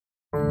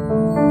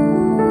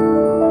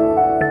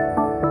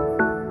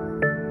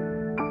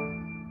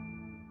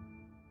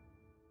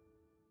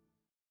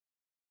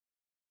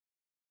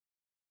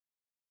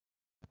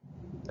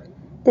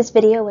This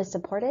video was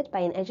supported by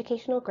an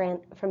educational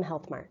grant from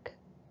Healthmark.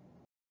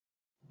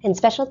 And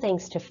special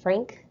thanks to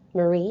Frank,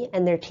 Marie,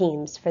 and their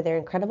teams for their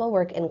incredible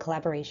work and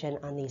collaboration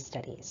on these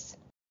studies.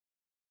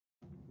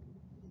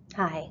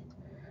 Hi,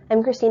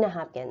 I'm Christina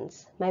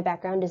Hopkins. My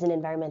background is in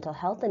environmental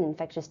health and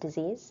infectious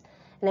disease,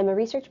 and I'm a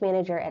research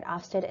manager at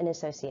Ofstead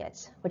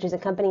Associates, which is a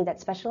company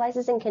that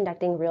specializes in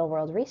conducting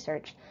real-world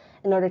research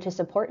in order to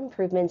support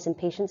improvements in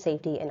patient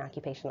safety and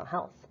occupational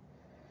health.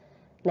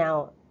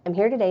 Now, I'm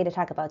here today to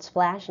talk about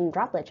splash and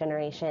droplet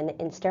generation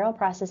in sterile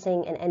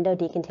processing and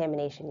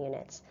endo-decontamination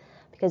units,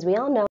 because we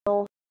all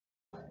know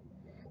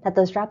that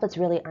those droplets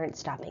really aren't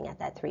stopping at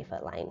that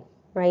 3-foot line,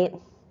 right?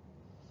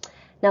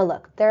 Now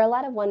look, there are a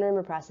lot of one-room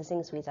or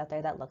processing suites out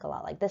there that look a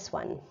lot like this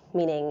one,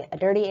 meaning a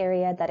dirty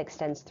area that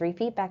extends 3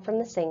 feet back from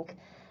the sink,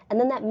 and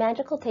then that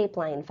magical tape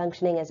line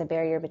functioning as a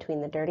barrier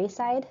between the dirty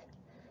side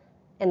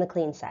and the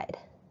clean side.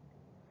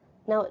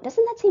 Now,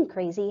 doesn't that seem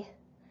crazy?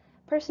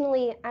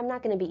 Personally, I'm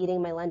not going to be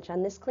eating my lunch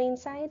on this clean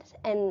side,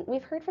 and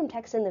we've heard from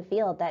techs in the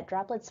field that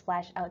droplets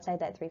splash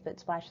outside that 3-foot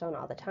splash zone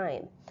all the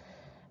time.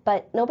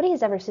 But nobody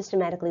has ever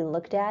systematically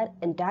looked at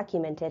and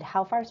documented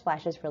how far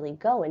splashes really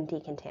go in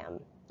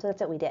decontam, so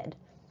that's what we did.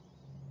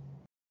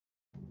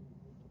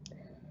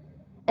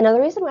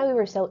 Another reason why we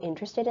were so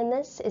interested in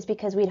this is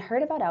because we'd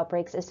heard about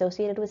outbreaks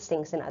associated with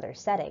sinks in other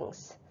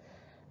settings.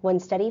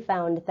 One study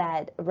found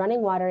that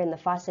running water in the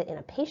faucet in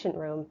a patient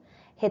room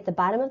hit the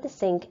bottom of the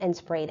sink and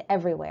sprayed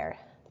everywhere,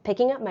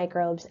 picking up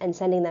microbes and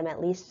sending them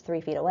at least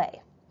 3 feet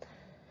away.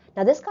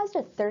 Now, this caused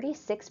a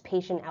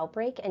 36-patient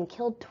outbreak and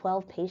killed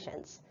 12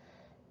 patients.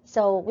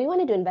 So we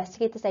wanted to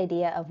investigate this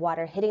idea of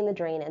water hitting the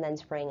drain and then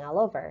spraying all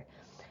over.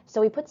 So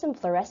we put some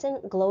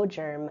fluorescent glow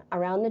germ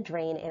around the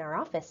drain in our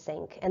office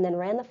sink and then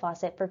ran the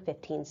faucet for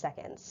 15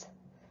 seconds.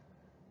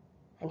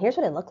 And here's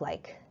what it looked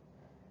like.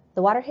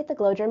 The water hit the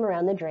glow germ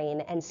around the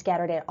drain and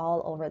scattered it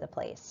all over the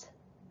place.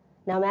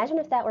 Now imagine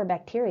if that were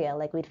bacteria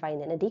like we'd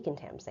find in a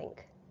decontam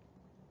sink.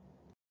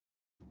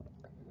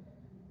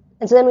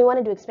 And so then we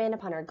wanted to expand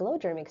upon our glow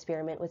germ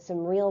experiment with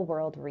some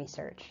real-world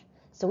research.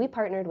 So we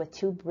partnered with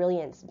 2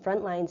 brilliant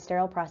frontline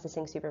sterile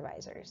processing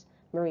supervisors,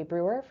 Marie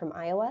Brewer from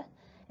Iowa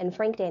and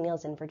Frank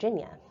Daniels in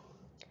Virginia.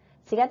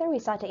 Together we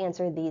sought to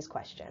answer these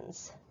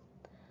questions.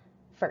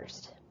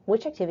 First,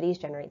 which activities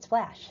generate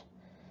splash?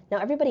 Now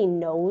everybody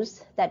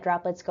knows that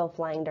droplets go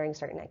flying during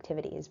certain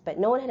activities, but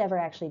no one had ever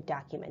actually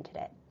documented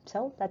it.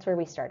 So that's where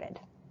we started.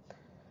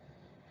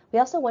 We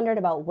also wondered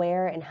about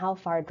where and how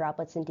far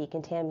droplets in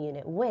decontam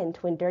unit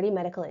went when dirty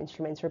medical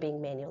instruments were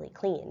being manually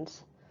cleaned.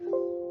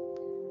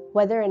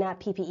 Whether or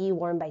not PPE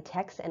worn by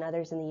techs and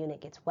others in the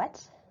unit gets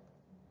wet.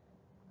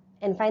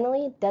 And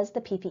finally, does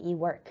the PPE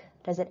work?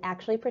 Does it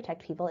actually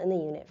protect people in the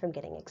unit from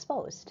getting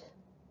exposed?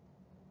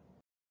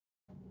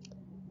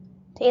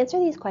 To answer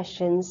these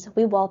questions,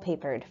 we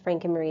wallpapered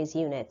Frank and Marie's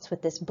units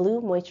with this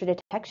blue moisture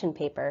detection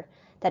paper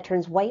that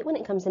turns white when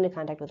it comes into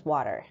contact with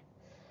water.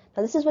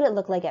 Now this is what it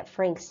looked like at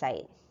Frank's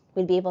site.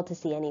 We'd be able to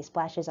see any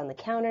splashes on the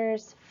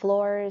counters,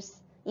 floors,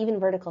 even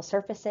vertical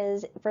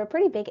surfaces for a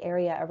pretty big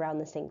area around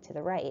the sink to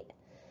the right.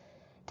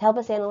 To help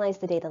us analyze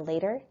the data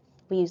later,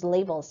 we use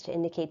labels to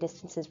indicate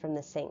distances from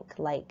the sink,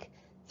 like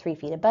 3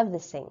 feet above the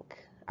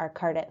sink, our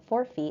cart at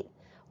 4 feet,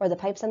 or the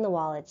pipes on the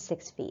wall at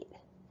 6 feet.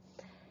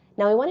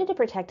 Now we wanted to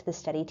protect the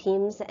study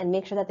teams and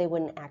make sure that they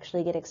wouldn't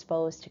actually get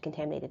exposed to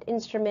contaminated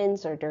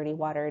instruments or dirty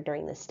water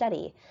during the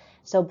study.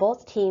 So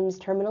both teams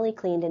terminally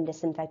cleaned and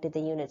disinfected the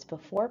units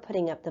before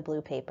putting up the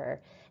blue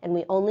paper, and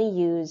we only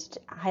used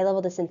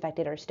high-level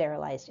disinfected or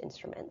sterilized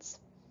instruments.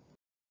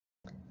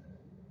 And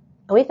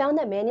we found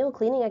that manual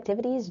cleaning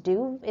activities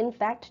do, in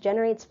fact,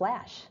 generate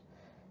splash.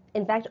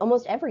 In fact,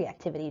 almost every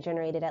activity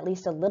generated at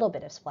least a little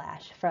bit of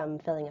splash, from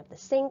filling up the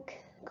sink,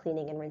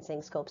 cleaning and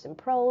rinsing scopes and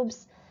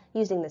probes,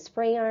 using the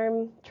spray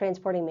arm,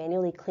 transporting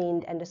manually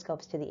cleaned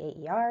endoscopes to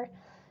the AER,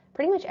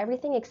 pretty much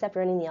everything except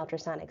running the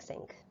ultrasonic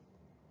sink.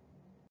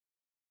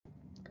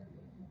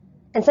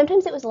 And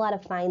sometimes it was a lot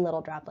of fine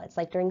little droplets,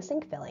 like during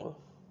sink filling.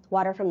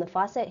 Water from the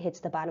faucet hits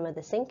the bottom of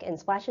the sink and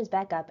splashes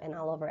back up and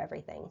all over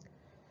everything.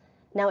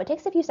 Now it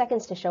takes a few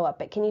seconds to show up,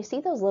 but can you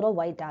see those little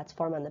white dots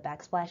form on the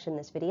backsplash in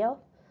this video?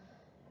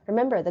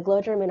 Remember the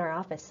glow germ in our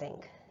office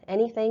sink.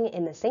 Anything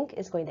in the sink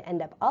is going to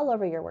end up all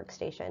over your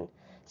workstation.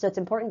 So it's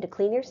important to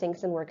clean your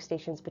sinks and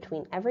workstations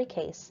between every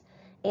case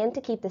and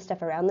to keep the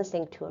stuff around the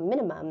sink to a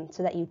minimum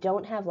so that you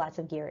don't have lots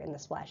of gear in the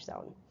splash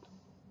zone.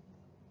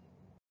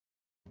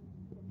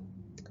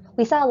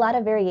 We saw a lot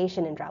of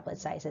variation in droplet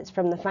sizes,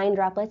 from the fine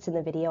droplets in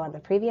the video on the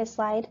previous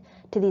slide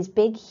to these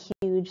big,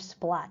 huge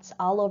splots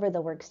all over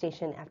the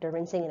workstation after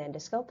rinsing an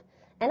endoscope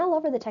and all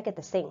over the tech at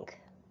the sink.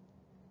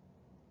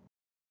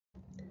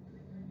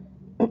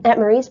 At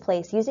Marie's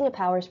place, using a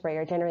power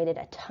sprayer generated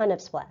a ton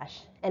of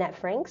splash, and at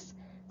Frank's,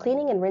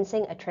 cleaning and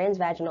rinsing a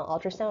transvaginal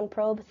ultrasound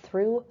probe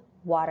threw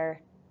water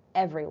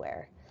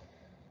everywhere.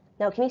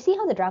 Now, can you see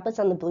how the droplets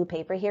on the blue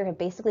paper here have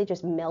basically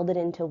just melded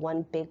into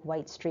one big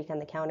white streak on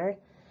the counter,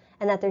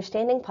 and that they're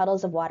standing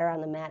puddles of water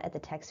on the mat at the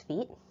tech's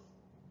feet?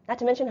 Not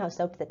to mention how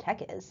soaked the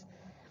tech is.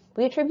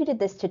 We attributed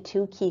this to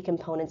 2 key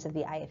components of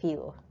the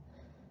IFU.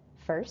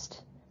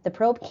 First, The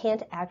probe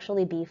can't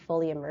actually be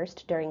fully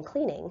immersed during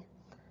cleaning.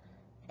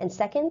 And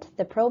second,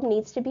 the probe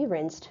needs to be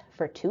rinsed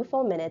for 2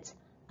 full minutes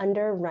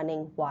under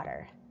running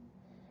water.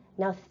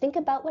 Now think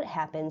about what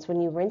happens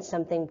when you rinse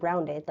something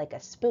rounded like a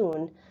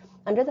spoon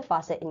under the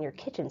faucet in your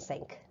kitchen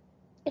sink.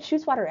 It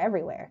shoots water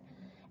everywhere,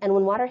 and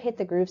when water hit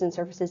the grooves and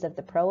surfaces of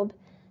the probe,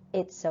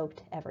 it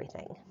soaked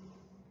everything.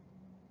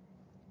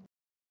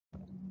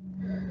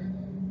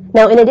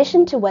 Now, in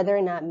addition to whether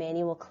or not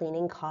manual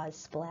cleaning caused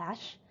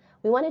splash,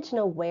 we wanted to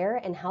know where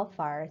and how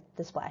far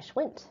the splash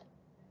went.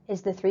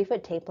 Is the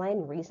 3-foot tape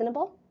line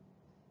reasonable?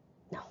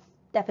 No,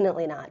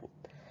 definitely not.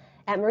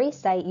 At Marie's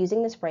site,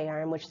 using the spray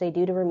arm, which they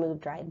do to remove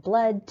dried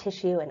blood,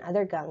 tissue, and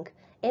other gunk,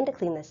 and to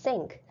clean the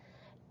sink,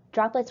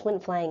 droplets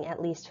went flying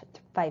at least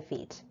 5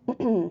 feet.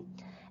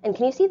 And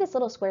can you see this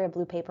little square of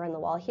blue paper on the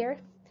wall here?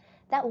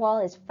 That wall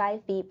is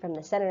 5 feet from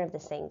the center of the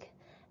sink,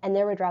 and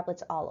there were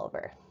droplets all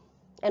over.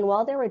 And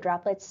while there were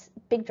droplets,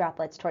 big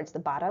droplets towards the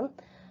bottom,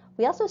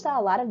 we also saw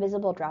a lot of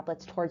visible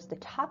droplets towards the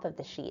top of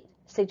the sheet,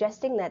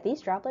 suggesting that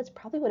these droplets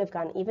probably would have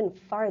gone even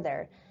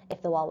farther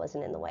if the wall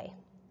wasn't in the way.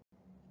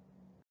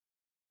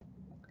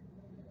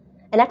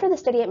 And after the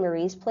study at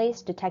Marie's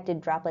place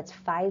detected droplets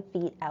 5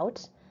 feet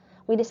out,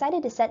 we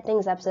decided to set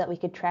things up so that we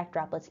could track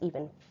droplets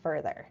even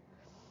further.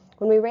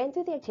 When we ran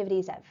through the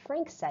activities at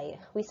Frank's site,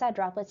 we saw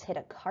droplets hit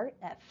a cart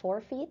at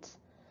 4 feet,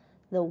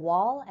 the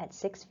wall at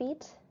 6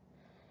 feet,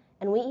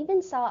 and we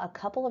even saw a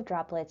couple of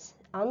droplets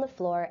on the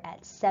floor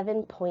at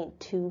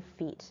 7.2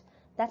 feet.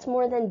 That's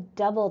more than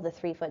double the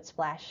 3-foot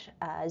splash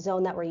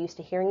zone that we're used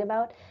to hearing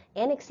about,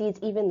 and exceeds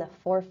even the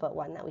 4-foot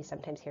one that we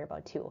sometimes hear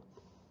about too.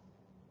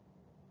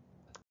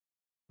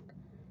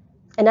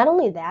 And not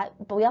only that,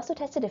 but we also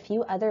tested a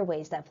few other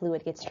ways that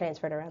fluid gets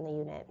transferred around the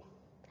unit.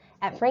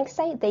 At Frank's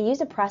site, they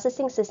use a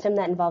processing system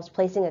that involves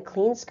placing a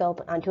clean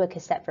scope onto a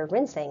cassette for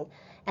rinsing,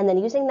 and then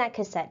using that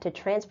cassette to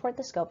transport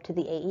the scope to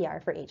the AER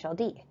for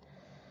HLD.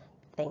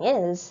 Thing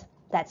is,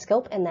 that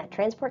scope and that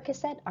transport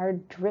cassette are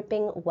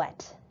dripping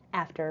wet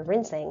after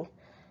rinsing,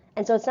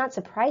 and so it's not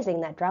surprising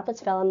that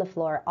droplets fell on the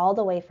floor all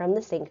the way from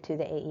the sink to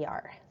the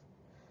AER.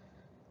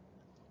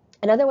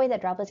 Another way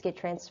that droplets get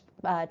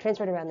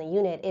transferred around the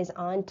unit is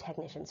on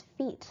technicians'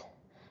 feet.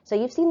 So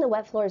you've seen the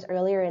wet floors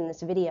earlier in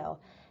this video,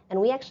 and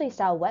we actually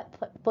saw wet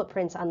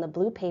footprints on the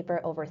blue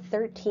paper over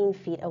 13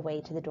 feet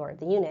away to the door of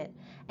the unit,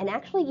 and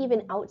actually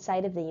even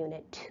outside of the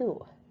unit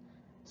too.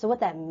 So what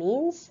that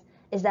means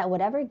is that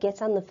whatever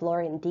gets on the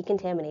floor in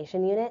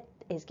decontamination unit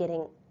is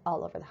getting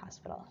all over the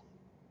hospital.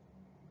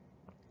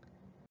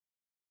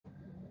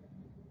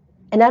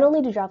 And not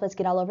only do droplets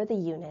get all over the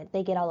unit,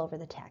 they get all over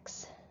the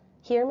techs.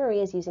 Here, Marie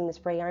is using the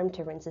spray arm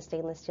to rinse a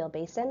stainless steel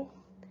basin,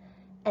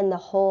 and the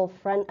whole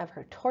front of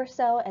her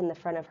torso and the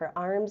front of her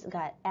arms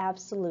got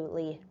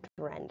absolutely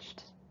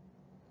drenched.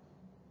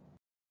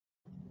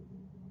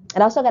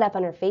 It also got up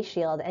on her face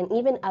shield and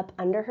even up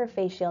under her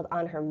face shield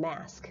on her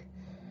mask.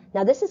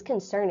 Now this is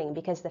concerning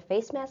because the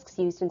face masks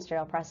used in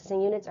sterile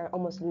processing units are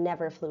almost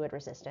never fluid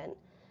resistant.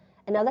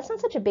 And now that's not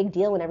such a big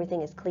deal when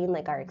everything is clean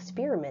like our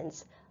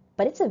experiments,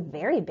 but it's a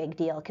very big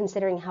deal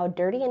considering how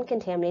dirty and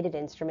contaminated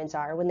instruments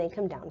are when they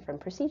come down from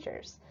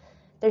procedures.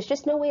 There's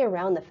just no way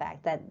around the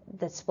fact that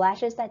the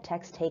splashes that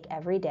techs take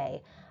every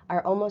day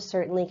are almost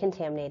certainly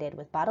contaminated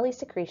with bodily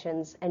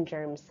secretions and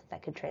germs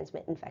that could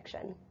transmit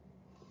infection.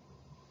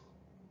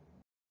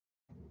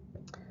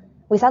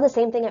 We saw the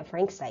same thing at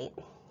Frank's site.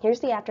 Here's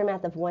the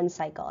aftermath of one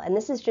cycle, and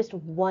this is just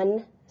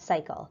one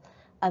cycle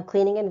of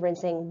cleaning and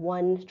rinsing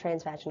one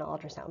transvaginal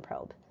ultrasound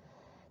probe.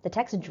 The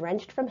tech's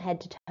drenched from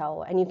head to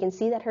toe, and you can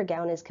see that her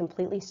gown is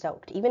completely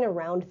soaked, even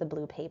around the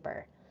blue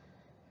paper.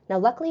 Now,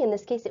 luckily in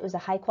this case, it was a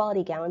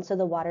high-quality gown, so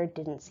the water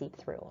didn't seep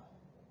through.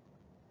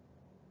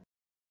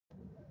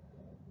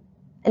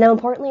 And now,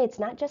 importantly, it's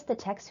not just the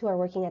techs who are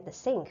working at the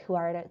sink who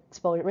are at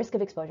risk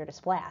of exposure to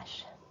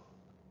splash.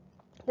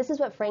 This is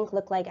what Frank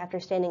looked like after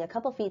standing a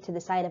couple feet to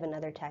the side of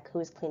another tech who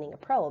was cleaning a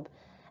probe.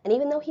 And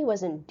even though he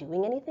wasn't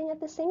doing anything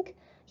at the sink,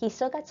 he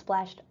still got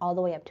splashed all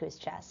the way up to his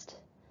chest.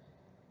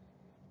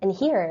 And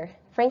here,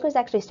 Frank was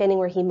actually standing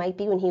where he might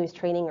be when he was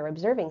training or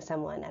observing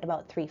someone at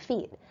about 3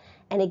 feet.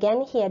 And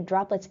again, he had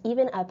droplets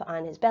even up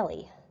on his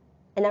belly.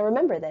 And now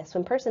remember this,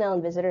 when personnel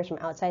and visitors from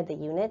outside the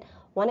unit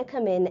want to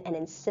come in and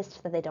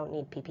insist that they don't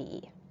need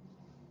PPE.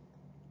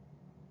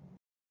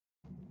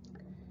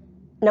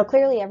 Now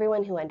clearly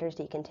everyone who enters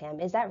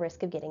decontam is at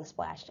risk of getting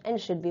splashed and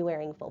should be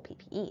wearing full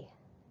PPE.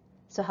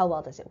 So how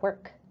well does it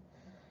work?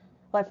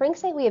 Well, at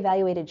Frank's site we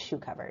evaluated shoe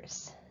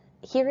covers.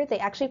 Here, they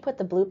actually put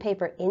the blue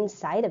paper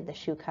inside of the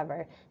shoe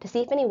cover to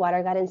see if any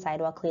water got inside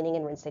while cleaning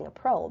and rinsing a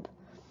probe.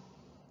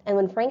 And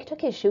when Frank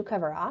took his shoe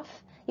cover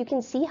off, you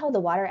can see how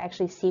the water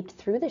actually seeped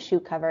through the shoe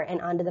cover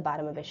and onto the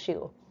bottom of his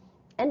shoe.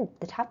 And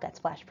the top got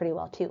splashed pretty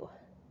well too.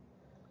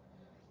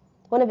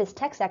 One of his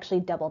techs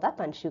actually doubled up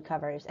on shoe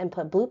covers and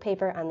put blue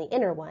paper on the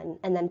inner one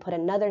and then put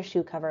another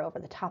shoe cover over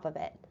the top of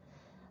it.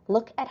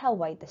 Look at how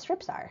white the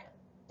strips are.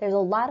 There's a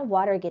lot of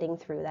water getting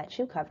through that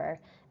shoe cover,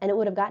 and it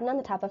would have gotten on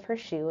the top of her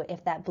shoe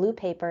if that blue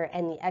paper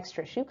and the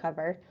extra shoe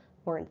cover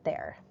weren't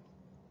there.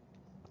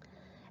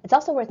 It's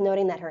also worth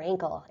noting that her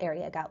ankle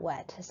area got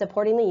wet,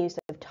 supporting the use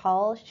of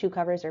tall shoe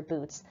covers or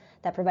boots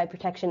that provide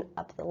protection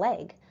up the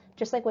leg,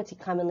 just like what's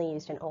commonly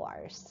used in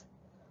ORs.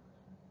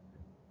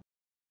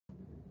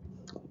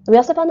 We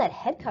also found that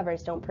head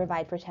covers don't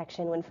provide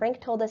protection when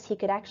Frank told us he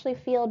could actually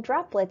feel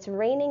droplets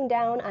raining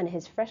down on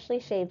his freshly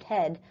shaved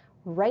head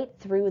right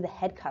through the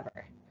head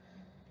cover.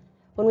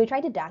 When we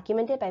tried to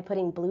document it by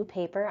putting blue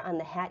paper on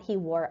the hat he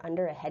wore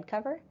under a head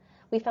cover,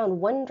 we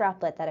found one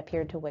droplet that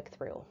appeared to wick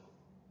through.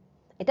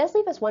 It does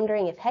leave us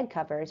wondering if head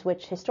covers,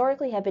 which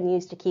historically have been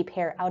used to keep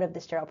hair out of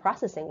the sterile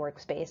processing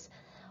workspace,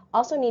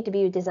 also need to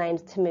be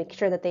designed to make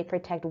sure that they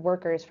protect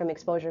workers from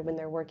exposure when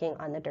they're working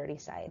on the dirty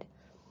side.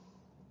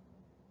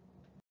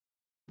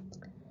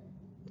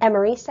 At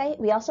Marie's site,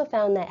 we also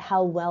found that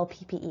how well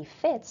PPE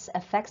fits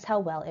affects how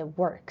well it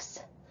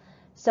works.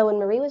 So when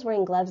Marie was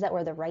wearing gloves that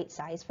were the right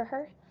size for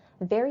her,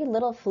 very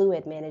little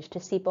fluid managed to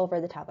seep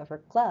over the top of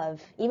her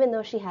glove, even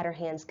though she had her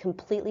hands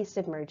completely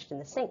submerged in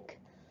the sink.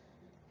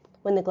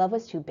 When the glove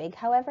was too big,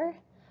 however,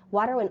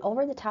 water went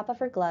over the top of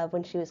her glove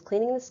when she was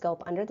cleaning the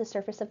scope under the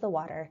surface of the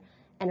water,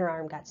 and her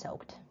arm got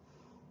soaked.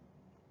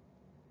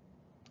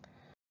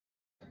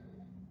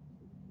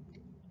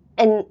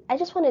 And I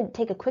just want to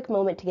take a quick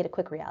moment to get a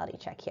quick reality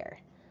check here.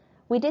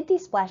 We did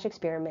these splash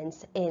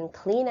experiments in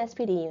clean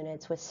SPD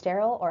units with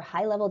sterile or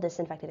high-level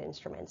disinfected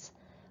instruments,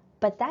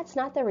 but that's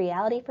not the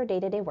reality for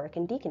day-to-day work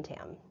in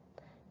decontam.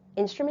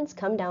 Instruments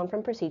come down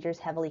from procedures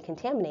heavily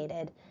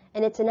contaminated,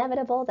 and it's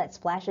inevitable that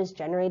splashes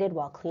generated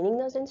while cleaning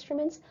those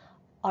instruments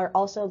are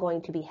also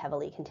going to be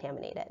heavily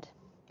contaminated.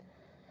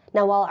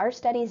 Now, while our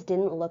studies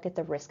didn't look at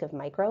the risk of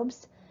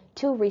microbes,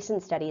 2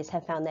 recent studies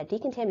have found that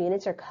decontam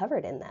units are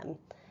covered in them,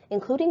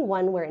 including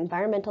one where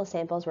environmental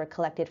samples were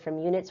collected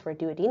from units where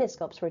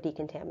duodenoscopes were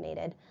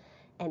decontaminated,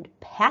 and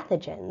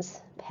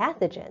pathogens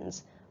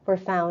were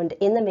found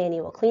in the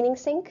manual cleaning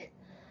sink,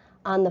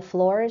 on the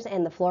floors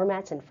and the floor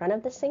mats in front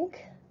of the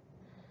sink,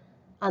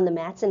 on the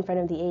mats in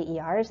front of the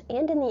AERs,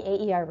 and in the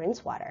AER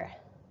rinse water.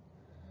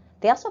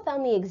 They also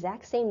found the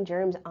exact same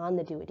germs on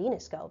the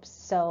duodenoscopes,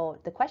 so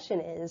the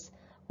question is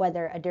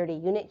whether a dirty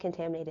unit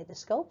contaminated the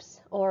scopes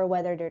or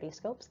whether dirty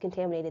scopes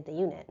contaminated the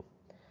unit.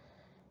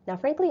 Now,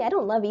 frankly, I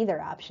don't love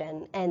either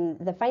option, and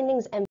the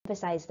findings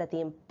emphasize that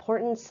the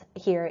importance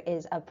here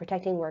is of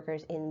protecting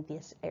workers in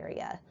this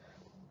area.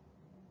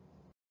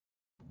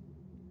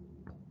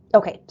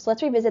 Okay, so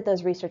let's revisit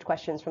those research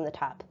questions from the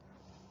top.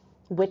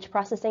 Which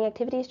processing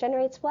activities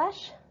generate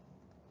splash?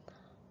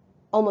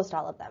 Almost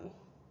all of them.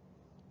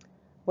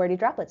 Where do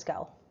droplets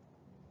go?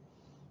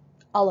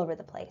 All over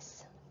the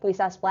place. We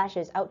saw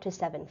splashes out to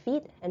 7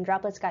 feet, and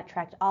droplets got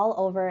tracked all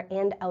over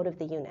and out of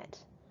the unit.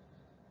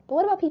 But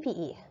what about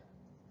PPE?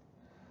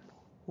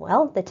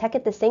 Well, the tech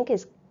at the sink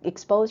is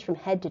exposed from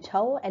head to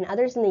toe, and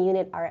others in the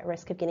unit are at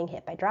risk of getting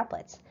hit by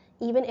droplets,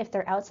 even if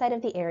they're outside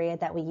of the area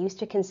that we used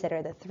to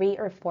consider the 3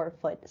 or 4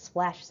 foot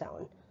splash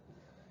zone.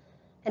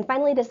 And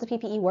finally, does the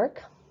PPE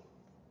work?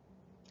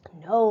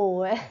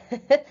 No.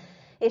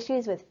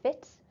 Issues with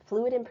fit,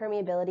 fluid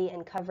impermeability,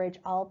 and coverage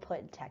all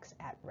put techs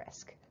at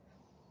risk.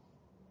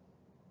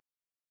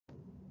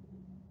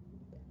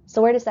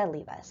 So where does that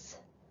leave us?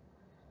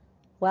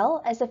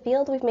 Well, as a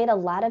field, we've made a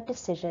lot of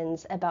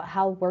decisions about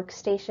how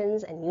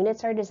workstations and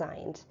units are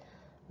designed,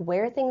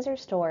 where things are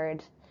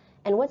stored,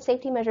 and what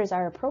safety measures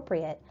are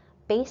appropriate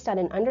based on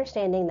an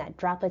understanding that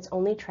droplets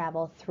only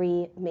travel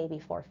 3, maybe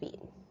 4 feet.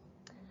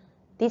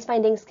 These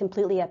findings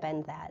completely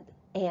upend that,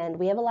 and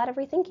we have a lot of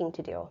rethinking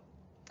to do.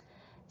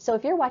 So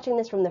if you're watching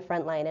this from the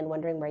front line and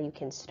wondering where you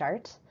can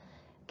start,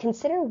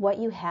 consider what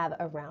you have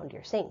around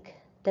your sink.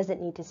 Does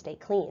it need to stay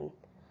clean?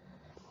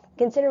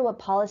 Consider what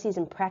policies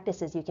and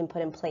practices you can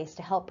put in place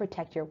to help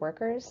protect your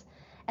workers,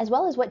 as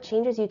well as what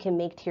changes you can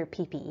make to your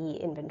PPE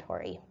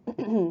inventory.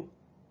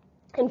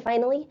 And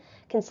finally,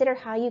 consider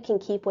how you can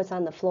keep what's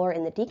on the floor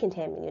in the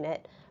decontamination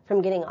unit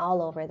from getting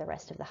all over the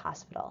rest of the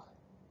hospital.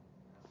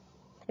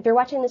 If you're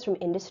watching this from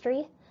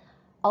industry,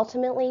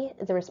 ultimately,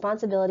 the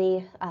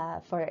responsibility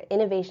for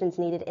innovations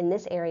needed in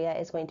this area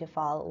is going to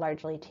fall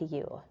largely to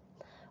you.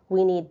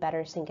 We need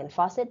better sink and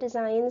faucet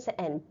designs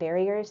and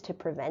barriers to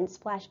prevent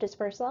splash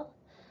dispersal.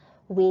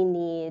 We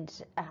need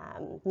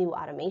new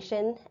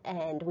automation,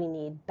 and we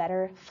need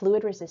better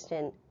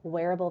fluid-resistant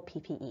wearable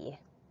PPE.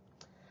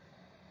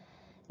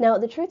 Now,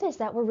 the truth is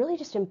that we're really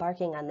just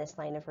embarking on this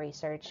line of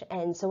research,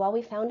 and so while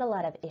we found a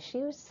lot of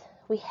issues,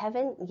 we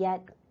haven't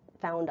yet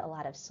found a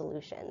lot of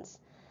solutions.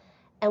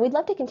 And we'd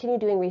love to continue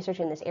doing research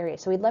in this area,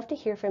 so we'd love to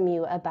hear from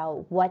you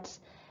about what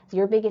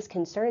your biggest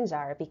concerns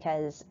are,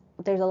 because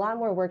there's a lot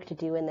more work to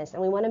do in this,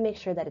 and we want to make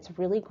sure that it's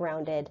really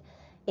grounded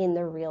in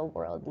the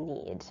real-world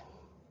need.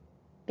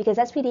 Because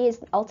SPD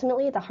is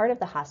ultimately the heart of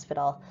the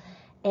hospital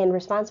and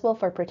responsible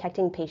for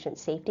protecting patient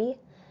safety,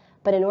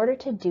 but in order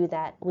to do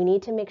that, we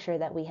need to make sure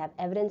that we have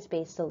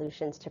evidence-based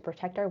solutions to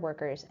protect our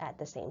workers at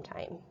the same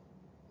time.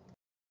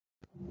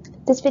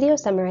 This video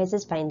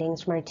summarizes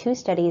findings from our 2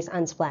 studies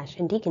on splash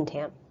and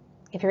decontam.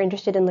 If you're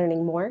interested in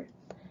learning more,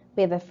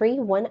 we have a free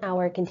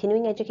 1-hour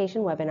continuing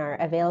education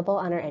webinar available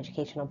on our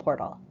educational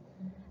portal.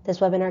 This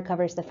webinar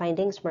covers the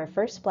findings from our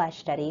first splash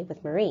study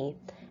with Marie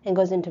and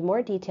goes into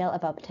more detail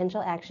about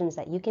potential actions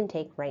that you can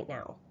take right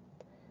now.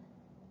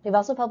 We've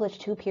also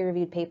published 2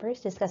 peer-reviewed papers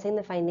discussing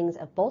the findings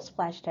of both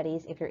splash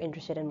studies if you're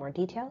interested in more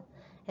detail,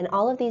 and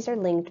all of these are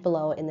linked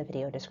below in the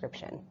video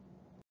description.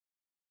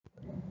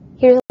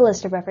 Here's a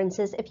list of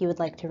references if you would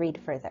like to read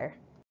further.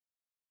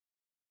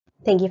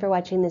 Thank you for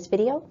watching this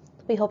video.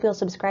 We hope you'll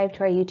subscribe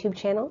to our YouTube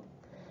channel.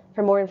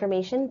 For more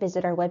information,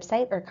 visit our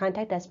website or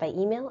contact us by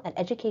email at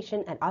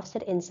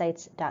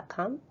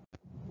education@ofstedinsights.com.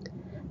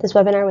 This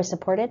webinar was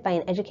supported by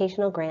an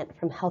educational grant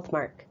from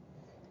Healthmark.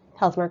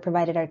 Healthmark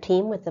provided our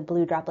team with the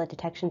blue droplet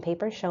detection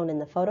paper shown in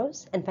the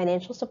photos and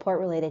financial support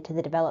related to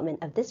the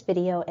development of this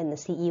video and the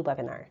CE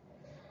webinar.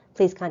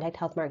 Please contact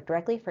Healthmark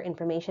directly for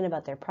information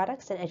about their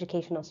products and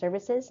educational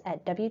services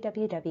at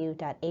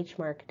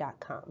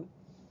www.hmark.com.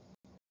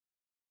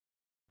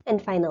 And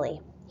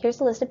finally, here's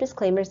a list of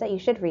disclaimers that you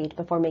should read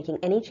before making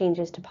any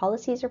changes to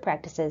policies or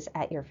practices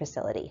at your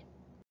facility.